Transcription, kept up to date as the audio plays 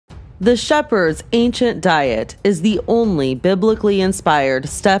The Shepherd's Ancient Diet is the only biblically inspired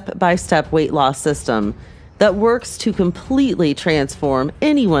step-by-step weight loss system that works to completely transform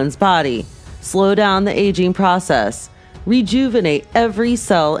anyone's body, slow down the aging process, rejuvenate every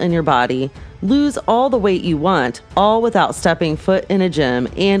cell in your body, lose all the weight you want, all without stepping foot in a gym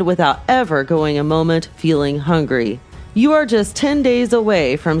and without ever going a moment feeling hungry. You are just 10 days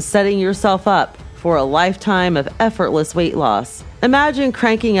away from setting yourself up for a lifetime of effortless weight loss. Imagine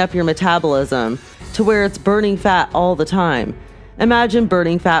cranking up your metabolism to where it's burning fat all the time. Imagine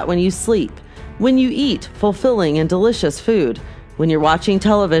burning fat when you sleep, when you eat fulfilling and delicious food, when you're watching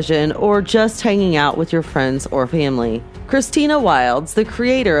television, or just hanging out with your friends or family. Christina Wilds, the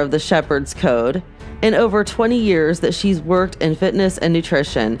creator of the Shepherd's Code, in over 20 years that she's worked in fitness and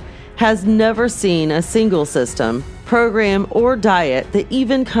nutrition, has never seen a single system, program, or diet that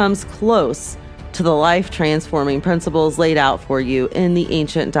even comes close to the life-transforming principles laid out for you in the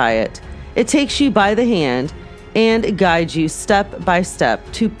Ancient Diet. It takes you by the hand and guides you step by step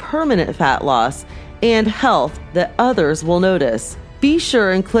to permanent fat loss and health that others will notice. Be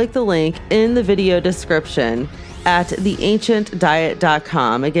sure and click the link in the video description at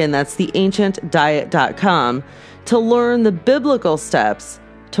theancientdiet.com. Again, that's theancientdiet.com to learn the biblical steps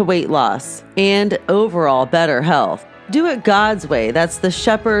to weight loss and overall better health. Do it God's way. That's the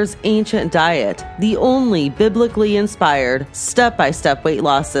Shepherd's Ancient Diet, the only biblically inspired step-by-step weight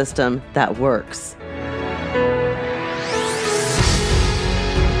loss system that works.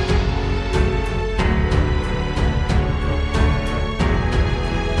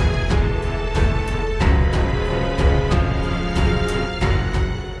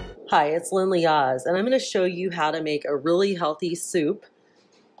 Hi, it's Lyn Leahz, and I'm going to show you how to make a really healthy soup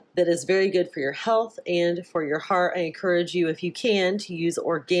that is very good for your health and for your heart. I encourage you, if you can, to use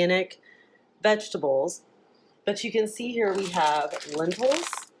organic vegetables. But you can see here we have lentils.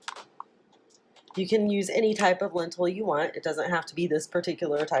 You can use any type of lentil you want. It doesn't have to be this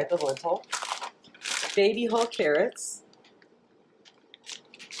particular type of lentil. Baby whole carrots.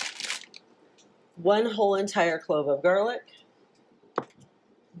 1 whole entire clove of garlic.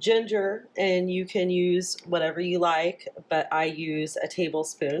 Ginger, and you can use whatever you like, but I use a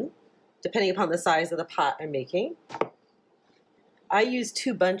tablespoon, depending upon the size of the pot I'm making. I use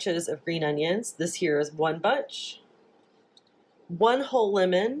 2 bunches of green onions. This here is 1 bunch. 1 whole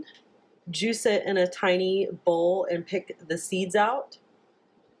lemon, juice it in a tiny bowl and pick the seeds out.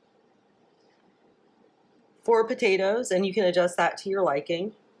 4 potatoes, and you can adjust that to your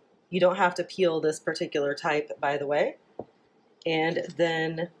liking. You don't have to peel this particular type, by the way. And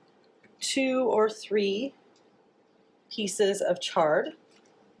then 2 or 3 pieces of chard,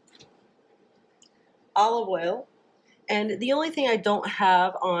 olive oil, and the only thing I don't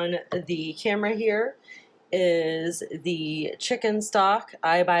have on the camera here is the chicken stock.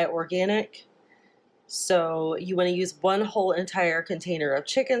 I buy organic, so you want to use 1 whole entire container of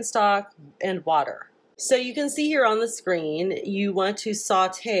chicken stock and water. So you can see here on the screen, you want to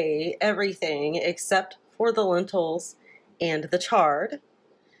saute everything except for the lentils and the chard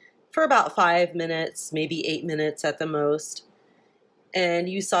for about 5 minutes, maybe 8 minutes at the most. And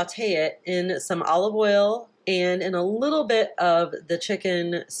you saute it in some olive oil and in a little bit of the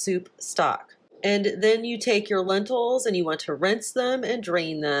chicken soup stock. And then you take your lentils and you want to rinse them and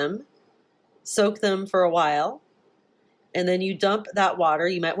drain them, soak them for a while, and then you dump that water.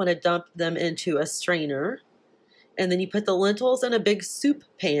 You might want to dump them into a strainer. And then you put the lentils in a big soup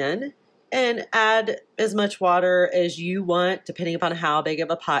pan and add as much water as you want, depending upon how big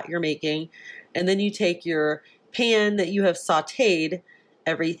of a pot you're making. And then you take your pan that you have sauteed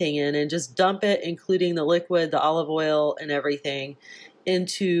everything in and just dump it, including the liquid, the olive oil, and everything,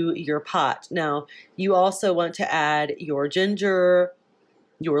 into your pot. Now, you also want to add your ginger,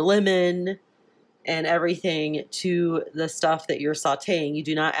 your lemon, and everything to the stuff that you're sauteing. You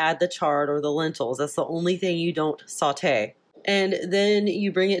do not add the chard or the lentils. That's the only thing you don't saute. And then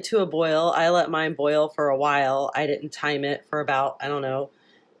you bring it to a boil. I let mine boil for a while. I didn't time it for about, I don't know,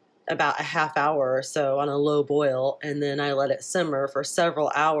 about a half hour or so on a low boil. And then I let it simmer for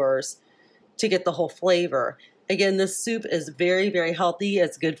several hours to get the whole flavor. Again, this soup is very, very healthy.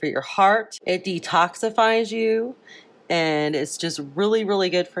 It's good for your heart. It detoxifies you. And it's just really,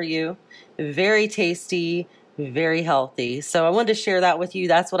 really good for you. Very tasty, very healthy. So I wanted to share that with you.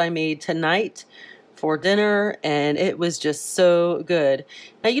 That's what I made tonight for dinner, and it was just so good.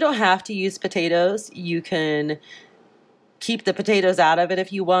 Now, you don't have to use potatoes. You can keep the potatoes out of it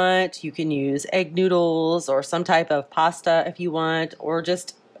if you want. You can use egg noodles or some type of pasta if you want, or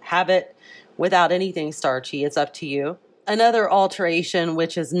just have it without anything starchy. It's up to you. Another alteration,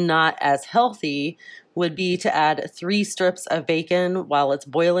 which is not as healthy, would be to add 3 strips of bacon while it's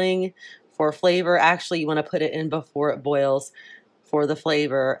boiling for flavor. Actually, you want to put it in before it boils for the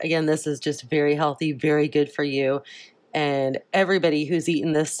flavor. Again, this is just very healthy, very good for you. And everybody who's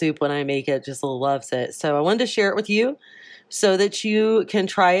eaten this soup when I make it just loves it. So I wanted to share it with you so that you can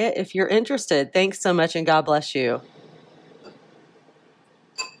try it if you're interested. Thanks so much, and God bless you.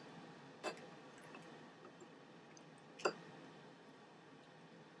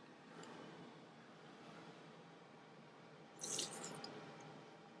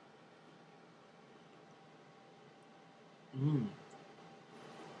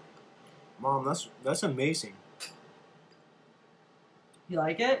 Mom, that's amazing. You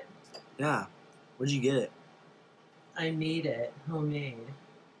like it? Yeah. Where'd you get it? I made it, homemade.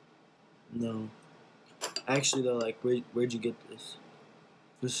 No. Actually, though, like, where'd you get this?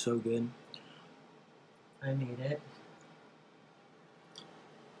 This is so good. I made it.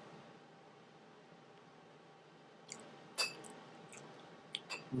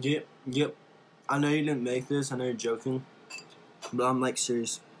 Yep. I know you didn't make this. I know you're joking. But I'm, like,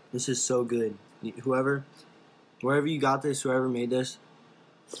 serious. This is so good. Wherever you got this, whoever made this,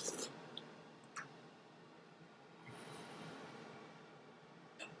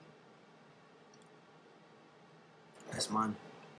 that's mine.